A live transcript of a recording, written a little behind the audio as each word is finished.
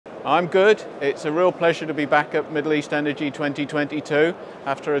I'm good. It's a real pleasure to be back at Middle East Energy 2022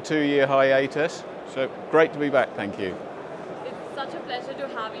 after a 2-year hiatus. So great to be back, thank you. It's such a pleasure to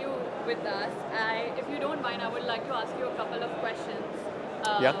have you with us. If you don't mind, I would like to ask you a couple of questions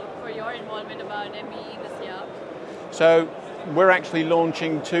for your involvement about MEE this year. So we're actually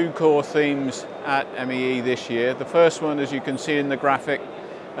launching 2 core themes at MEE this year. The first one, as you can see in the graphic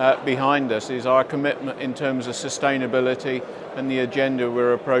behind us, is our commitment in terms of sustainability and the agenda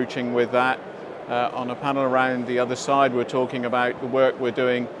we're approaching with that. On a panel around the other side, we're talking about the work we're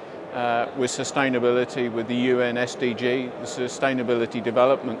doing with sustainability with the UN SDG, the Sustainability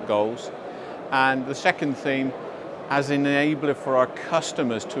Development Goals. And the second theme, as an enabler for our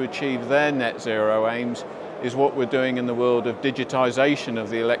customers to achieve their net zero aims, is what we're doing in the world of digitization of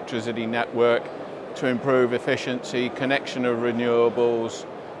the electricity network to improve efficiency, connection of renewables,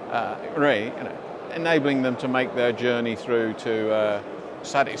 enabling them to make their journey through to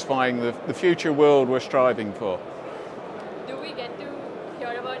satisfying the future world we're striving for. Do we get to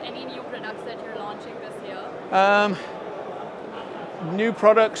hear about any new products that you're launching this year? New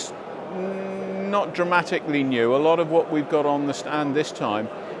products, not dramatically new. A lot of what we've got on the stand this time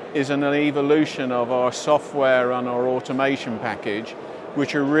is an evolution of our software and our automation package,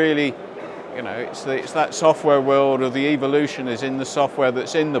 which are really, it's that software world, or the evolution is in the software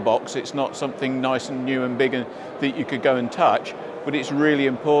that's in the box. It's not something nice and new and big and that you could go and touch, but it's really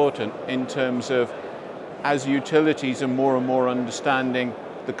important in terms of, as utilities are more and more understanding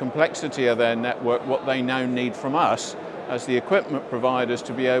the complexity of their network, what they now need from us as the equipment providers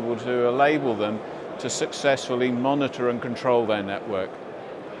to be able to enable them to successfully monitor and control their network.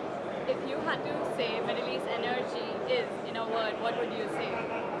 If you had to say Middle East Energy is, in a word, what would you say?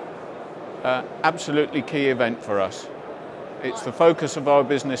 Absolutely key event for us. It's the focus of our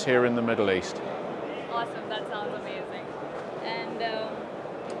business here in the Middle East. Awesome, that sounds amazing. And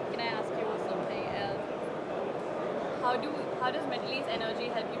can I ask you something else? How does Middle East Energy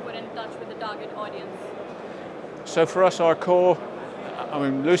help you put in touch with the target audience? So for us, our core,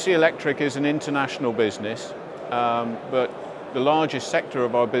 Lucy Electric is an international business, but the largest sector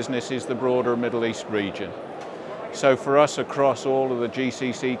of our business is the broader Middle East region. So for us, across all of the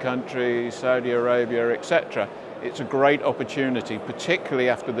GCC countries, Saudi Arabia, etc., it's a great opportunity, particularly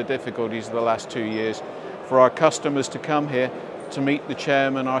after the difficulties of the last 2 years, for our customers to come here to meet the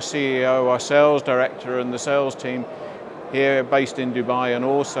chairman, our CEO, our sales director and the sales team here based in Dubai, and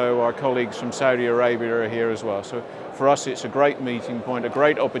also our colleagues from Saudi Arabia are here as well. So for us, it's a great meeting point, a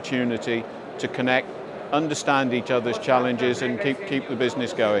great opportunity to connect, understand each other's challenges and keep the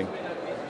business going.